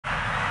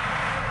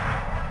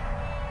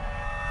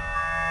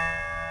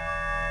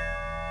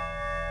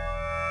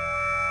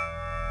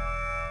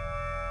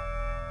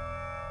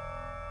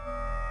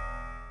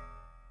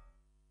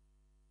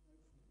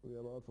We're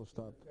about to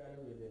start.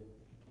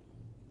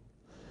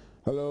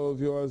 Hello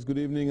viewers, good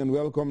evening and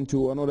welcome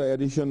to another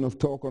edition of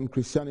Talk on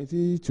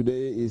Christianity.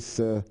 Today is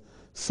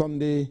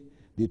Sunday,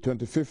 the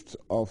 25th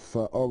of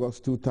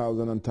August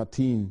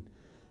 2013.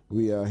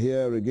 We are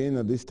here again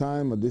at this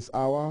time, at this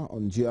hour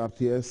on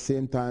GRTS,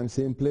 same time,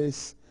 same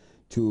place,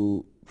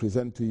 to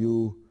present to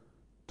you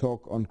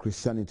Talk on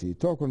Christianity.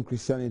 Talk on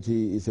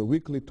Christianity is a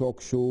weekly talk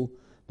show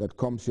that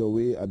comes your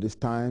way at this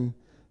time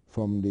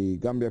from the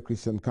Gambia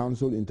Christian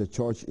Council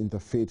Interchurch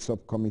Interfaith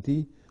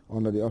Subcommittee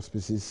under the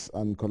auspices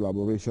and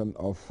collaboration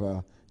of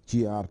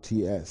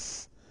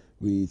GRTS.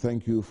 We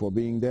thank you for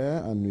being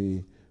there and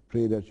we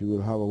pray that you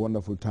will have a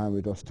wonderful time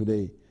with us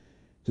today.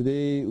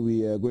 Today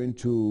we are going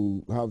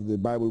to have the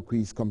Bible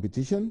quiz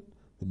competition,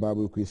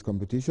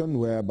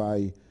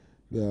 whereby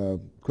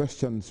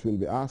questions will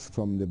be asked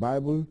from the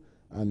Bible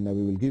and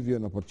we will give you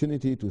an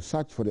opportunity to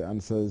search for the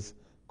answers.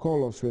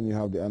 Call us when you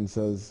have the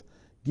answers,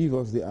 give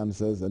us the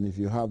answers, and if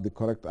you have the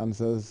correct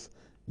answers,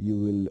 you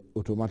will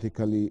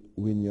automatically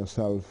win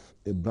yourself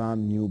a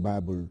brand new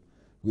Bible,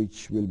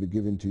 which will be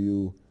given to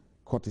you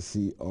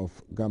courtesy of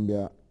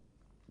Gambia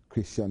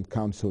Christian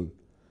Council.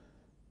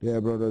 Dear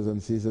brothers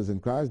and sisters in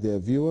Christ, dear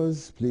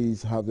viewers,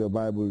 please have your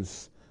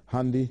Bibles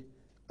handy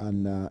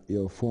and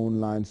your phone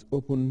lines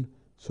open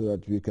so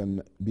that we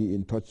can be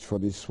in touch for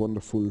this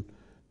wonderful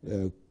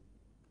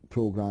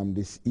program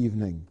this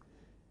evening.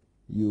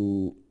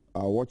 You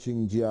are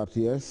watching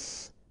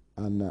GRTS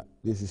and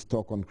this is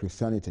Talk on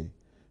Christianity.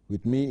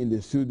 With me in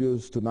the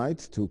studios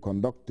tonight to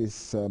conduct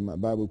this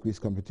Bible quiz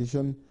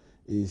competition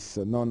is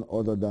none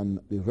other than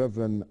the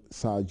Reverend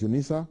Sir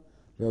Junisa,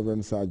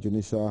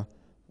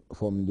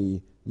 from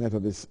the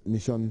Methodist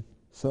Mission.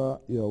 Sir,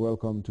 you are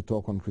welcome to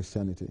Talk on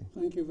Christianity.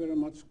 Thank you very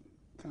much,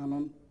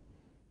 Canon.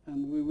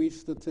 And we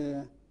wish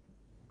that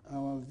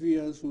our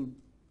viewers will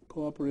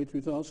cooperate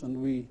with us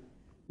and we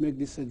make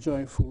this a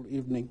joyful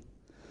evening.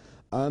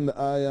 And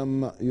I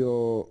am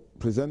your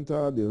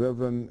presenter, the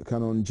Reverend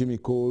Canon Jimmy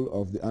Cole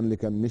of the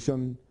Anglican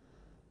Mission.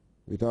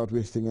 Without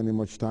wasting any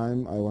much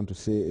time, I want to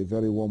say a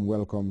very warm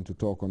welcome to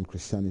Talk on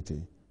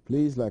Christianity.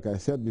 Please, like I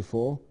said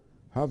before,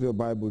 have your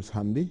Bibles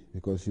handy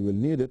because you will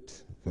need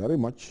it very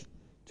much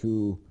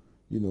to,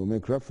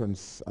 make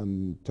reference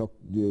and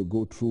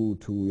go through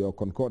to your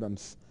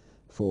concordance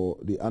for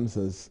the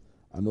answers,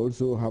 and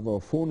also have our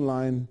phone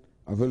line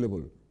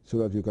available so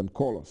that you can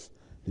call us.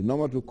 The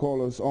number to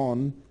call us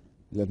on,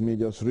 let me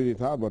just read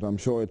it out, but I'm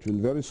sure it will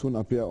very soon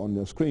appear on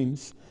your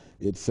screens.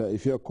 It's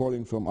if you're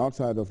calling from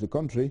outside of the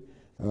country,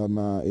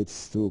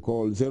 it's to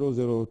call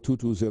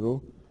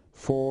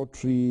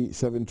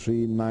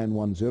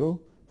 00220-4373-910,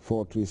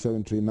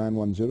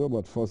 4373-910,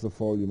 but first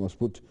of all you must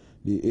put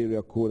the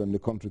area code and the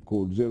country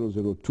code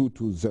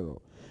 00220.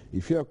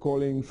 If you're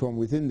calling from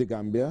within the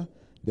Gambia,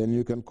 then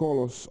you can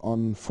call us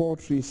on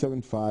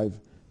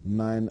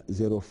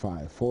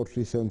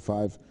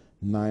 4375-905,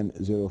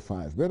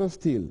 4375-905. Better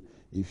still,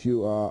 if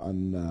you are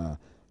a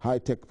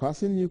high-tech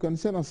person, you can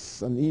send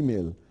us an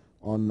email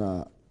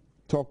on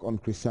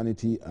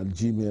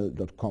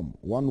talkonchristianity@gmail.com.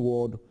 One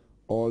word,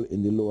 all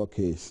in the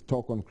lowercase,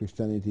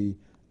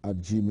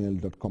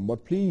 talkonchristianity@gmail.com.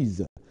 But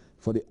please,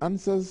 for the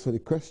answers, for the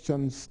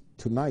questions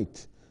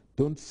tonight,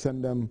 don't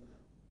send them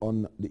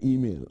on the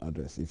email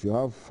address. If you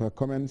have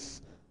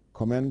comments,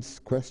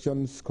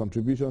 questions,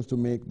 contributions to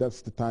make,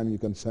 that's the time you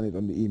can send it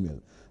on the email.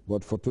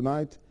 But for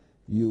tonight,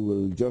 you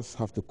will just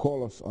have to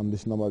call us on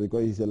this number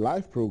because it's a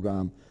live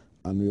program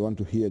and we want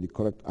to hear the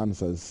correct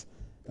answers.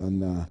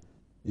 And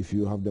if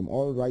you have them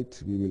all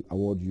right, we will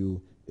award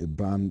you a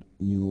brand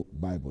new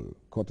Bible,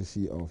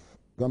 courtesy of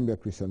Gambia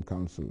Christian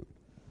Council.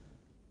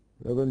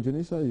 Reverend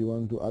Junisa, you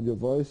want to add your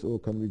voice or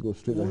can we go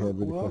straight ahead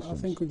with the questions?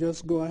 I think we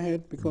just go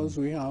ahead because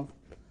we have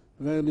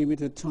very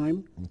limited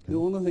time. Okay. The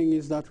only thing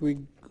is that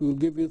we will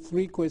give you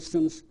 3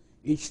 questions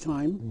each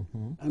time,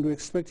 and we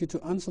expect you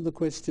to answer the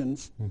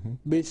questions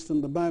based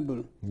on the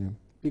Bible,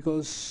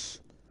 because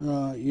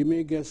you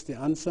may guess the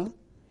answer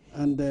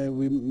and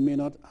we may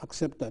not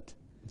accept that.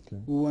 Okay.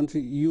 We want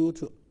you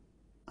to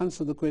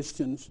answer the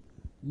questions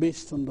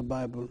based on the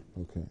Bible.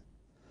 Okay.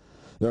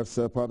 That's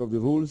part of the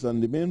rules,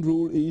 and the main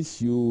rule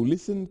is you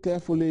listen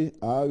carefully.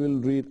 I will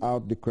read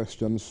out the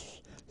questions.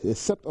 A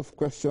set of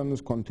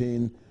questions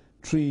contain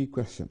 3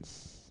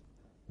 questions.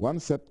 One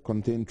set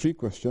contains 3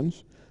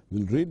 questions.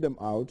 We'll read them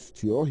out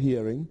to your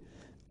hearing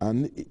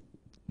and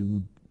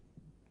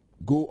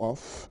go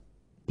off,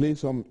 play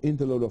some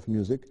interlude of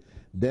music.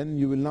 Then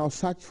you will now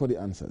search for the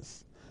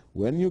answers.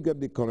 When you get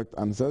the correct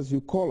answers,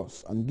 you call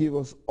us and give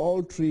us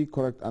all 3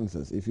 correct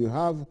answers. If you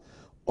have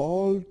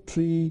all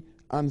 3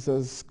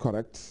 answers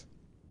correct,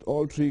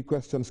 all 3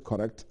 questions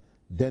correct,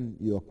 then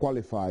you are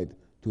qualified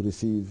to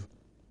receive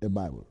a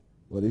Bible.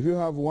 But if you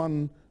have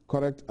one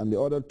correct and the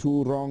other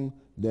 2 wrong,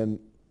 then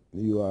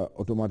you are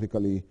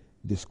automatically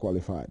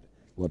disqualified.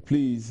 But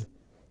please,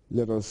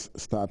 let us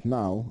start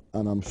now,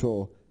 and I'm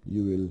sure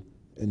you will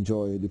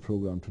enjoy the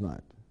program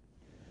tonight.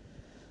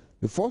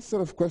 The first set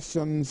of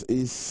questions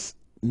is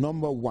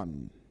number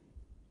 1.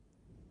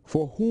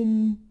 For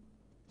whom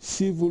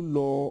civil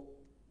law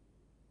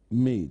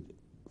made?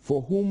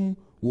 For whom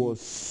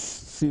was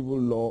civil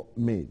law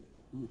made?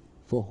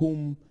 For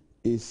whom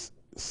is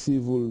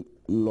civil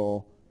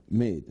law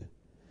made?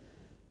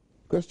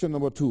 Question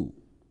number 2.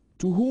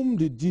 To whom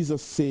did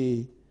Jesus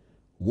say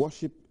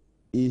worship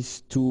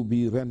is to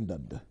be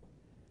rendered?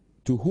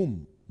 To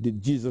whom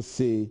did Jesus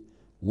say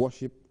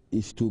worship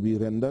is to be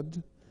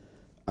rendered?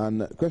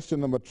 And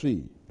question number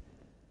 3.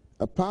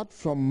 Apart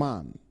from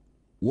man,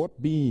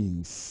 what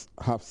beings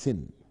have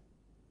sinned?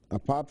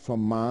 Apart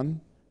from man,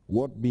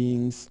 what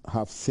beings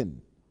have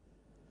sinned?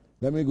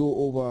 Let me go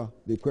over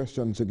the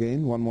questions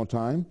again one more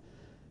time.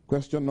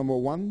 Question number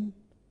 1.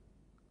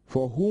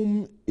 For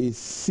whom is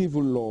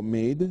civil law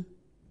made?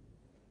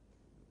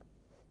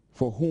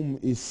 For whom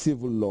is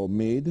civil law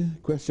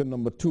made? Question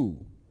number 2.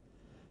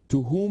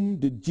 To whom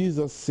did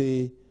Jesus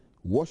say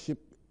worship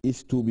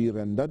is to be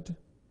rendered?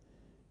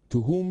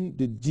 To whom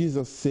did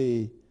Jesus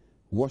say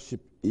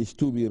worship is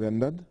to be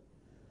rendered?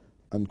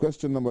 And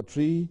question number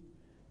 3.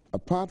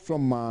 Apart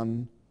from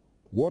man,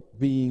 what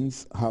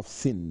beings have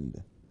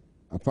sinned?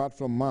 Apart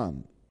from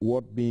man,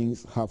 what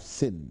beings have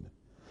sinned?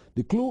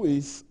 The clue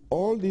is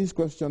all these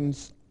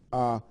questions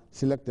are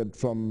selected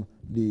from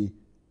the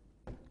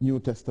New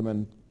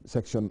Testament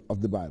section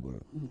of the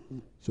Bible.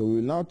 So we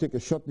will now take a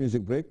short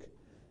music break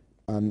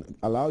and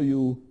allow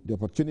you the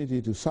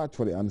opportunity to search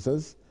for the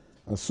answers.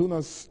 As soon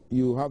as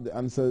you have the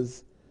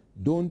answers,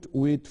 don't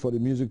wait for the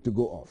music to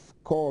go off.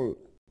 Call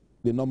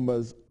the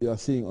numbers you are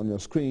seeing on your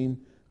screen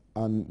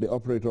and the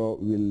operator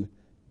will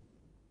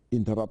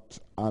interrupt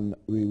and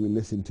we will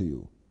listen to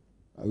you.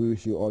 We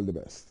wish you all the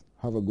best.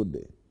 Have a good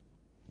day.